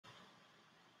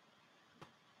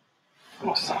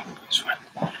All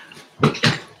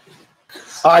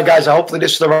right, guys. Hopefully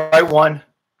this is the right one.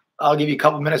 I'll give you a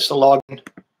couple minutes to log in.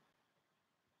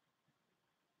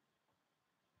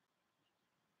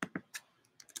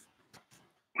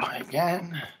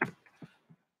 Again.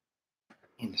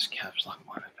 In this caps lock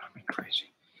one, I'm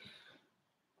crazy.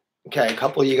 Okay, a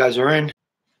couple of you guys are in.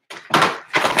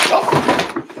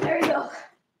 Oh. There you go.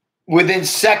 Within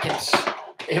seconds,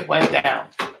 it went down.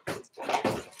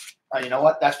 Oh, you know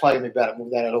what? That's probably going to be better.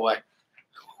 Move that out of the way.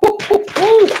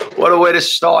 What a way to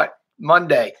start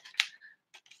Monday.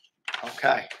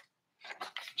 Okay.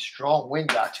 Strong wind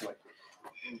got to it.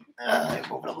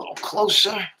 Move it a little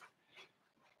closer.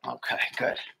 Okay,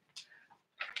 good.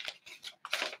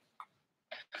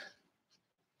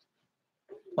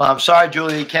 Well, I'm sorry,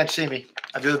 Julie, you can't see me.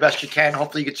 I'll do the best you can.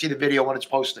 Hopefully you can see the video when it's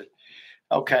posted.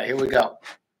 Okay, here we go.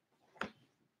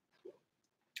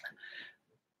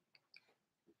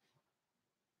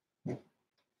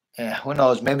 Yeah, who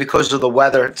knows? Maybe because of the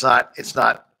weather, it's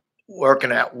not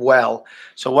working out well.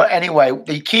 So anyway,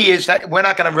 the key is that we're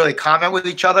not going to really comment with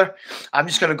each other. I'm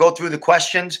just going to go through the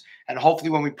questions, and hopefully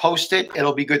when we post it,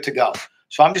 it'll be good to go.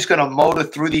 So I'm just going to motor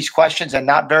through these questions, and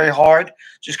not very hard.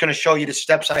 Just going to show you the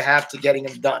steps I have to getting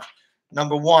them done.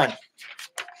 Number one,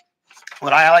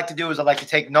 what I like to do is I like to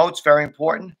take notes. Very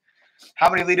important. How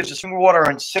many liters of spring water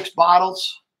are in 6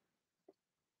 bottles?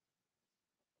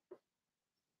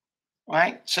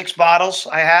 Right, 6 bottles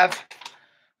I have.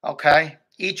 Okay,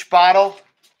 each bottle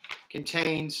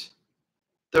contains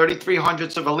 33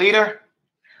 hundredths of a liter.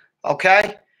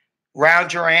 Okay,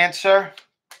 round your answer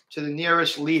to the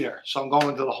nearest liter. So I'm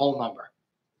going to the whole number.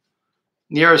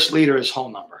 Nearest liter is whole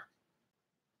number.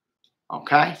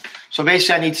 Okay, so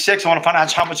basically I need 6. I want to find out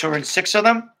how much are in 6 of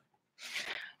them.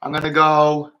 I'm going to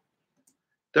go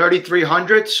 33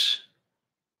 hundredths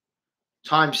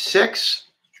times 6.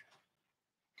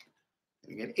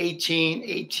 You get 18,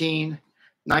 18,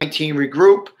 19,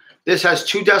 regroup. This has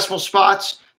 2 decimal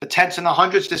spots, the tenths and the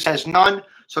hundredths. This has none.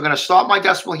 So I'm going to start my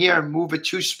decimal here and move it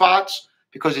 2 spots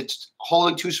because it's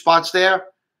holding 2 spots there.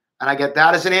 And I get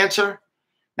that as an answer.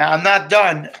 Now, I'm not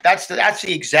done. That's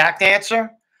the exact answer.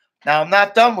 Now, I'm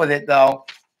not done with it, though.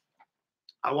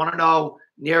 I want to know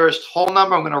nearest whole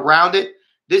number. I'm going to round it.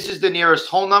 This is the nearest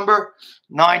whole number.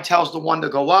 9 tells the 1 to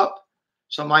go up.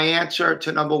 So my answer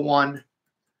to number 1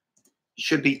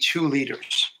 should be 2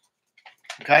 liters.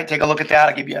 Okay, take a look at that.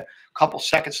 I'll give you a couple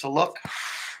seconds to look.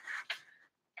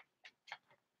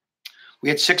 We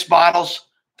had 6 bottles,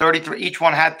 33. Each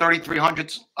one had 33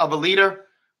 hundredths of a liter.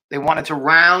 They wanted to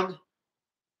round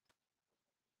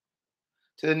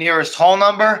to the nearest whole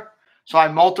number. So I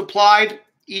multiplied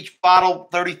each bottle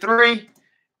 33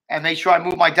 and made sure I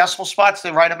moved my decimal spots,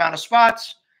 the right amount of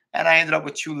spots, and I ended up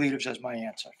with 2 liters as my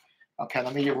answer. Okay,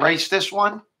 let me erase this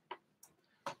one.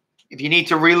 If you need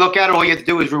to relook at it, all you have to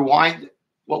do is rewind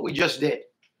what we just did.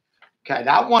 Okay,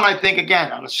 that one, I think,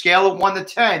 again, on a scale of 1 to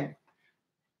 10,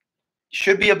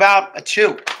 should be about a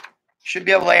 2. Should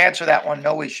be able to answer that one,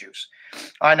 no issues.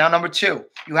 All right, now number 2.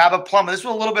 You have a plumber. This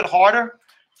was a little bit harder,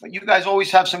 but you guys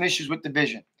always have some issues with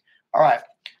division. All right,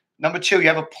 number 2, you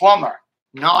have a plumber,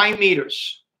 9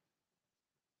 meters.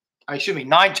 Excuse me,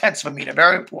 9/10 of a meter,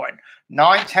 very important.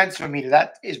 9/10 of a meter,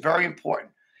 that is very important.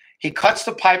 He cuts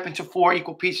the pipe into 4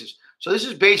 equal pieces. So this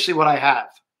is basically what I have.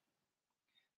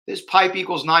 This pipe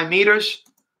equals 9 meters.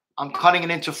 I'm cutting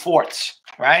it into fourths,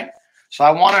 right? So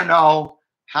I want to know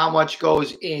how much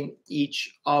goes in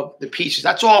each of the pieces.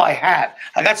 That's all I have.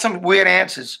 I got some weird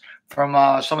answers from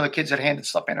some of the kids that handed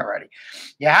stuff in already.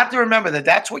 You have to remember that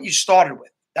that's what you started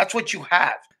with. That's what you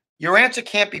have. Your answer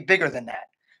can't be bigger than that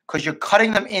because you're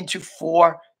cutting them into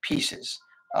 4 pieces.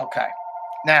 Okay.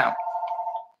 Now,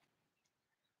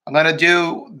 I'm going to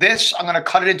do this. I'm going to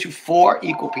cut it into 4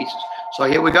 equal pieces. So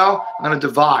here we go. I'm going to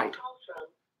divide.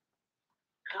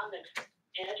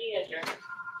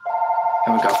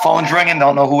 Here we go. Phone's ringing.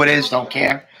 Don't know who it is. Don't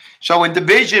care. So in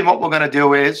division, what we're going to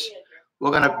do is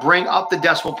we're going to bring up the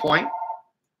decimal point.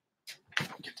 Get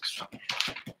this up.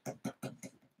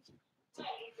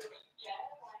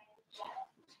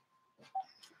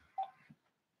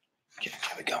 Okay,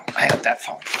 here we go. I have that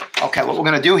phone. Okay, what we're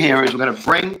going to do here is we're going to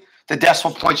bring the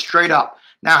decimal point straight up.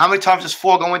 Now, how many times does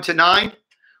 4 go into 9?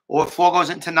 Or 4 goes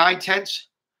into 9/10?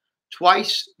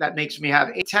 Twice. That makes me have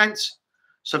 8/10.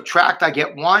 Subtract, I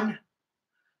get 1.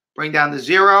 Bring down the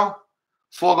 0.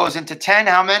 4 goes into 10.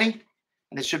 How many?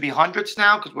 And it should be hundredths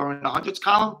now because we're in the hundredths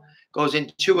column. Goes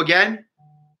into 2 again.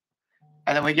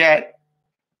 And then we get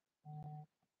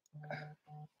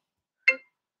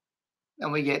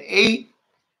 8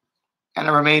 and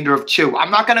a remainder of 2.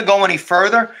 I'm not going to go any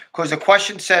further because the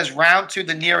question says round to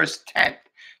the nearest 10th.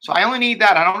 So I only need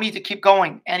that. I don't need to keep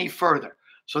going any further.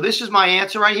 So this is my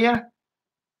answer right here.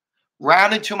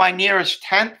 Rounded to my nearest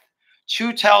tenth.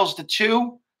 2 tells the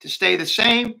 2 to stay the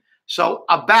same. So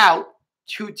about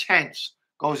 2/10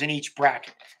 goes in each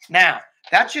bracket. Now,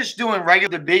 that's just doing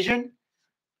regular division.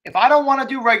 If I don't want to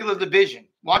do regular division,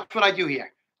 watch what I do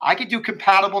here. I could do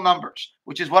compatible numbers,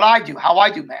 which is what I do, how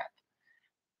I do math.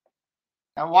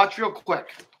 Now watch real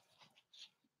quick.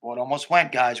 Well, it almost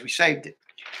went, guys. We saved it.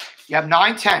 You have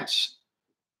 9/10,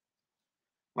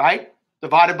 right?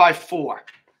 Divided by 4.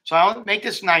 So I'll make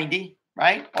this 90,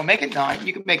 right? Or make it 9.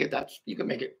 You can make it that. You can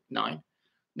make it 9.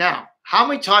 Now, how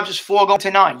many times does 4 go to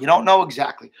 9? You don't know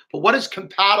exactly. But what is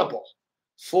compatible?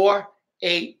 4,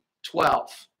 8,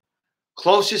 12.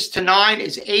 Closest to 9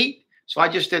 is 8. So I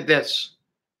just did this.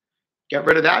 Get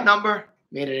rid of that number.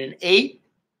 Made it an 8.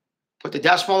 Put the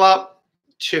decimal up.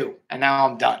 2. And now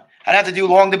I'm done. I didn't have to do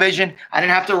long division. I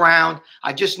didn't have to round.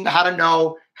 I just had to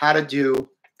know how to do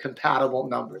compatible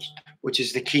numbers, which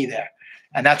is the key there.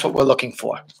 And that's what we're looking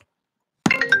for.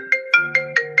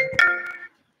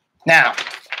 Now,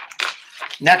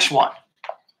 next one.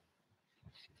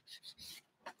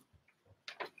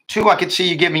 2, I could see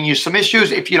you giving you some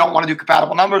issues if you don't want to do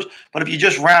compatible numbers. But if you're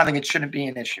just rounding, it shouldn't be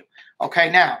an issue.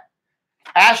 Okay, now,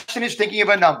 Ashton is thinking of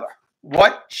a number.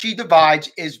 What she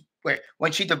divides is,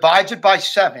 when she divides it by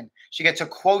 7, she gets a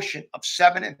quotient of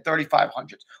 7 and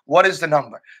 35/100. What is the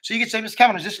number? So you can say, Ms.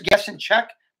 Kevin, is this guess and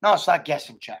check? No, it's not guess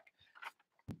and check.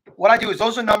 What I do is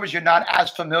those are numbers you're not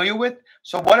as familiar with.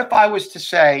 So what if I was to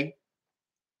say,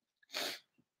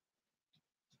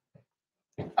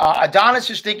 Adonis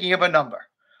is thinking of a number.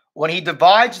 When he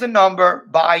divides the number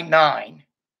by 9,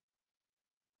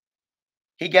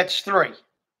 he gets 3. What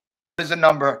is the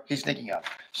number he's thinking of?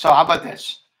 So how about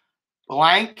this?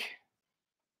 Blank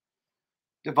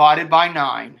divided by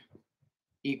 9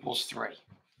 equals 3.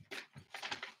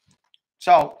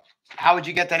 So how would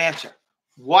you get that answer?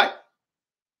 What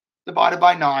divided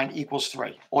by 9 equals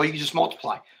 3? Or you can just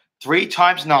multiply. 3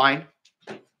 times 9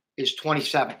 is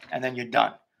 27, and then you're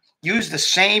done. Use the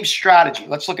same strategy.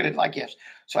 Let's look at it like this.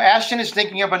 So Ashton is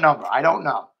thinking of a number. I don't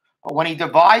know. But when he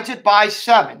divides it by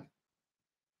 7,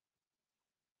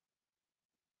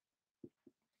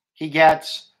 he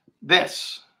gets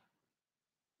this.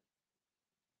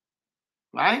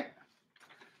 Right?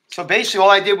 So basically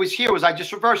all I did was here was I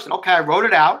just reversed it. Okay, I wrote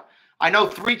it out. I know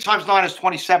 3 times 9 is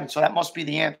 27, so that must be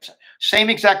the answer. Same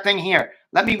exact thing here.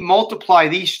 Let me multiply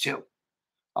these two.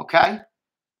 Okay?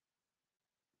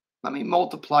 Let me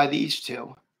multiply these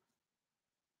two.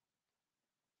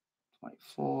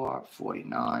 24,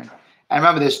 49. And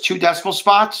remember, there's 2 decimal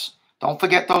spots. Don't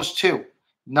forget those 2.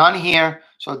 None here.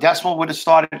 So decimal would have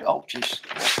started. Oh, jeez.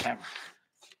 Camera.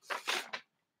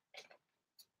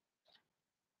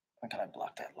 How can I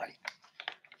block that light?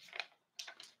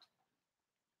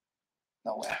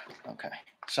 Nowhere. Okay.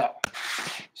 So,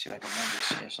 see if I can move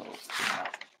this here so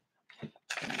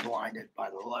I'm blinded by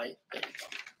the light. There you go.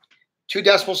 2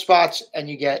 decimal spots, and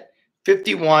you get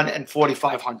 51 and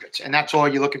 45/100. And that's all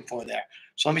you're looking for there.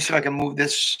 So let me see if I can move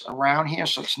this around here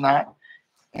so it's not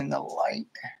in the light.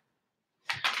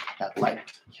 That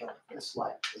light, this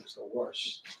light is the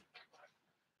worst.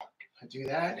 I do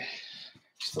that,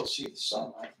 still see the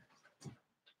sunlight.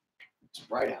 It's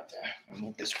bright out there. I'll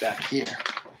move this back here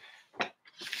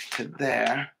to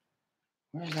there.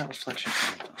 Where's that reflection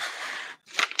coming from?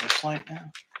 This light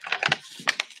now?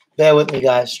 Bear with me,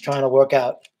 guys. Trying to work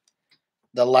out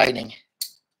the lighting.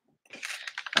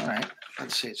 All right.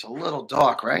 Let's see. It's a little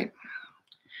dark, right?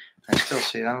 I still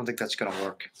see it. I don't think that's going to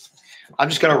work. I'm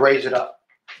just going to raise it up.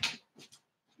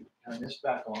 Turn this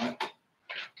back on.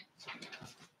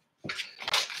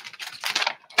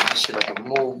 Let's see if I can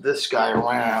move this guy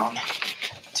around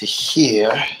to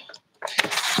here.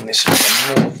 Let me see if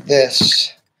I can move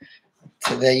this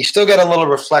to there. You still get a little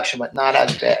reflection, but not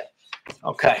as bad.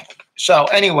 Okay. So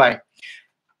anyway,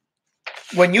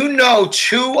 when you know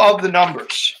 2 of the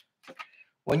numbers,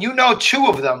 when you know 2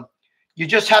 of them, you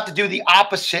just have to do the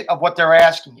opposite of what they're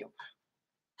asking you.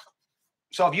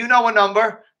 So if you know a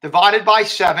number divided by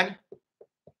 7,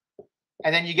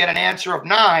 and then you get an answer of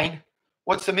 9,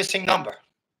 what's the missing number?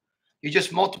 You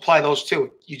just multiply those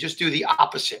 2. You just do the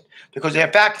opposite because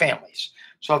they're fact families.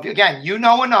 So if, again, you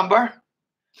know a number,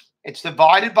 it's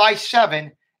divided by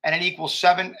 7, and it equals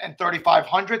 7 and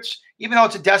 35/100. Even though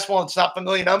it's a decimal, it's not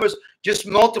familiar numbers, just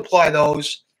multiply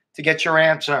those to get your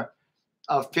answer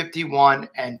of 51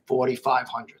 and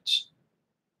 45/100.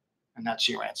 And that's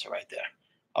your answer right there.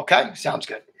 Okay? Sounds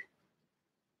good.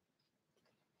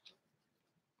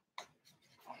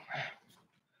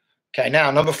 Okay,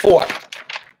 now number 4.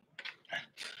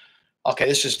 Okay,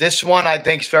 this one I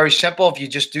think is very simple if you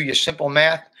just do your simple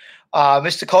math.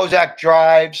 Mr. Kozak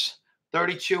drives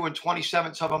 32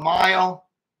 27ths of a mile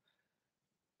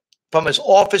from his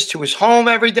office to his home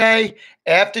every day.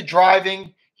 After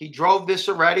driving, he drove this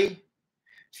already,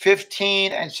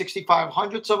 15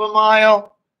 6500ths of a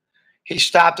mile. He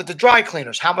stopped at the dry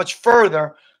cleaners. How much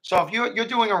further? So if you're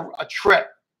doing a trip,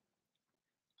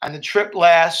 and the trip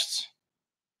lasts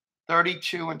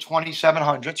 32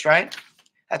 2700ths, right?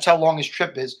 That's how long his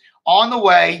trip is. On the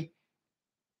way,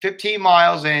 15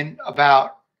 miles in,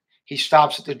 he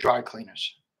stops at the dry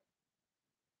cleaners.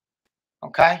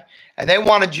 Okay? And they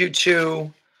wanted you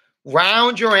to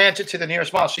round your answer to the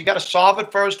nearest mile. So you got to solve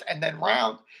it first and then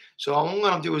round. So all I'm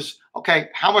going to do is, okay,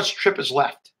 how much trip is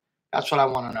left? That's what I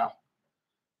want to know.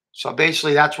 So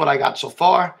basically, that's what I got so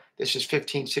far. This is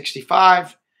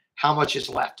 1565. How much is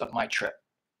left of my trip?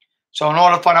 So in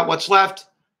order to find out what's left,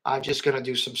 I'm just going to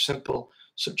do some simple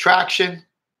subtraction.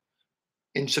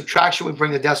 In subtraction, we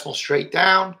bring the decimal straight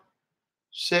down.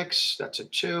 6, that's a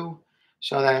 2.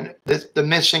 So then the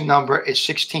missing number is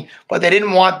 16. But they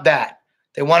didn't want that.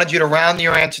 They wanted you to round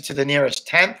your answer to the nearest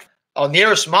tenth, or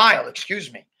nearest mile,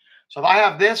 excuse me. So if I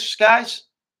have this, guys,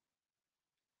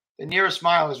 the nearest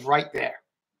mile is right there.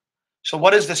 So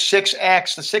what is the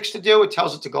 6x? The 6 to do? It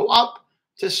tells it to go up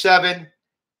to 7.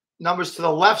 Numbers to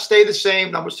the left stay the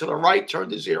same. Numbers to the right turn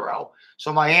to 0.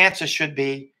 So my answer should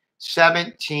be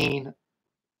 17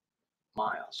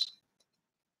 miles.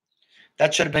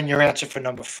 That should have been your answer for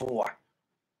number 4.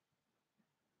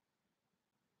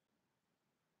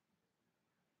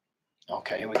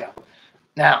 Okay, here we go.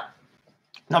 Now,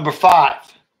 number 5.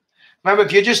 Remember,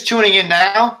 if you're just tuning in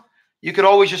now, you could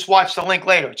always just watch the link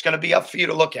later. It's going to be up for you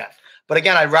to look at. But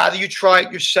again, I'd rather you try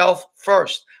it yourself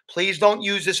first. Please don't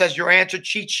use this as your answer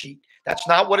cheat sheet. That's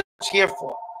not what it's here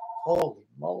for. Holy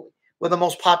moly. We're the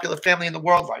most popular family in the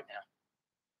world right now.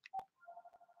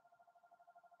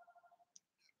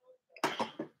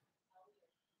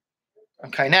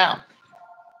 Okay, now,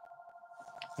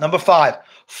 number 5.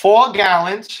 4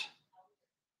 gallons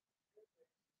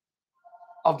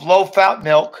of low-fat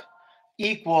milk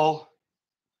equal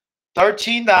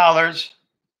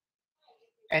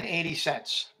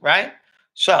 $13.80, right?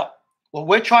 So what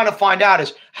we're trying to find out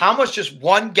is how much does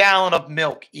 1 gallon of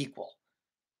milk equal?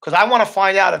 Because I want to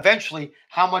find out eventually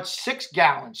how much 6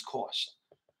 gallons cost.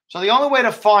 So the only way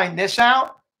to find this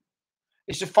out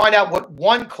is to find out what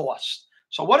 1 costs.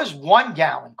 So what does 1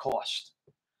 gallon cost?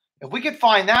 If we can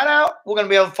find that out, we're going to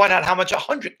be able to find out how much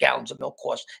 100 gallons of milk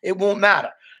costs. It won't matter.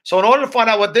 So in order to find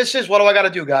out what this is, what do I got to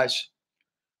do, guys?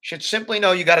 Should simply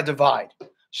know you got to divide.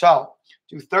 So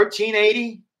do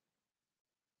 1380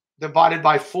 divided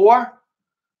by 4.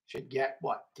 Should get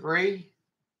what? 3.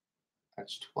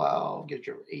 That's 12. Gives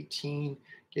you 18.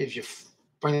 Gives you,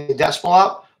 bring the decimal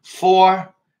up.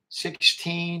 4,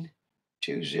 16,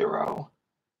 20.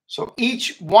 So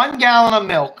each 1 gallon of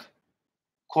milk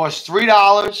costs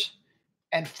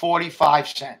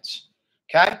 $3.45.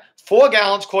 Okay? 4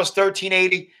 gallons cost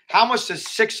 $13.80. How much does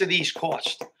 6 of these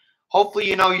cost? Hopefully,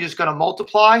 you know you're just going to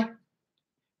multiply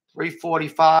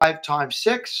 345 times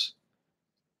 6.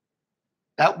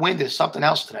 That wind is something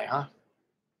else today, huh?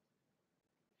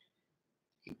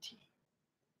 18.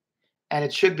 And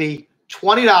it should be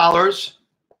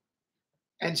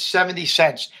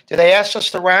 $20.70. Did they ask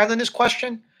us to round in this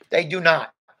question? They do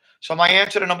not. So my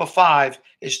answer to number 5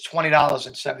 is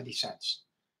 $20.70.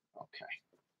 Okay.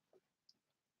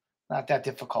 Not that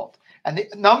difficult. And the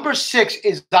number 6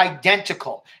 is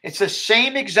identical. It's the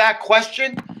same exact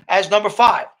question as number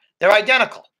 5. They're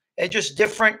identical. They're just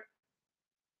different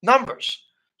numbers.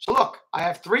 So look, I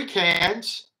have 3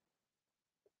 cans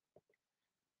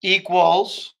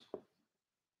equals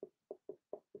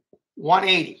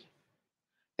 180.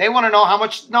 They want to know how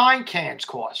much 9 cans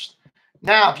cost.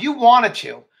 Now, if you wanted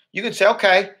to, you could say,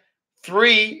 okay,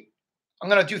 3, I'm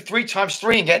going to do 3 times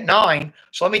 3 and get 9.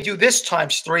 So let me do this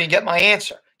times 3 and get my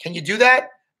answer. Can you do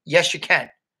that? Yes, you can.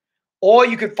 Or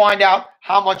you could find out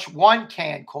how much 1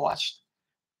 can cost.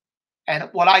 And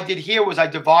what I did here was I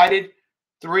divided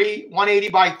 180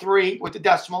 by 3 with the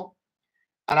decimal,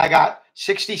 and I got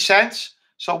 60 cents.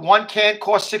 So 1 can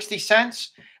cost 60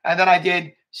 cents. And then I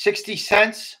did 60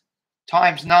 cents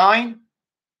times 9.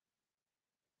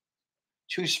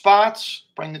 2 spots,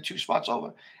 bring the 2 spots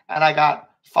over, and I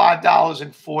got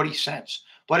 $5.40.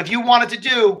 But if you wanted to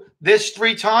do this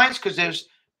 3 times, because there's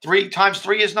 3 times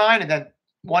 3 is 9, and then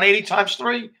 180 times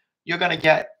 3, you're going to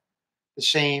get the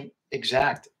same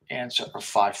exact answer of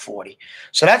 540.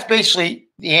 So that's basically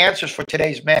the answers for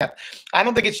today's math. I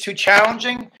don't think it's too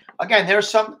challenging. Again, there's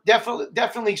some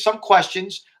definitely some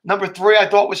questions. Number 3 I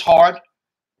thought was hard.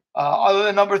 Other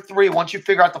than number 3, once you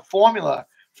figure out the formula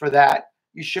for that,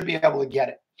 you should be able to get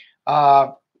it.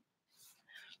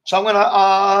 So I'm going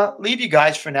to leave you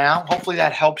guys for now. Hopefully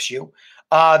that helps you.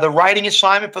 The writing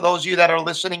assignment for those of you that are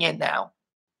listening in now.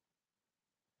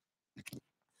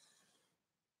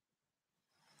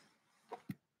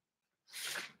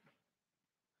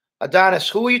 Adonis,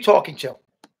 who are you talking to?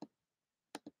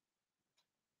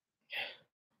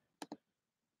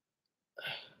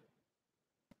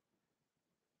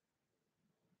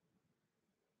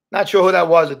 Not sure who that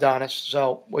was, Adonis.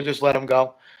 So we'll just let him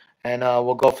go, and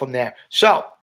we'll go from there. So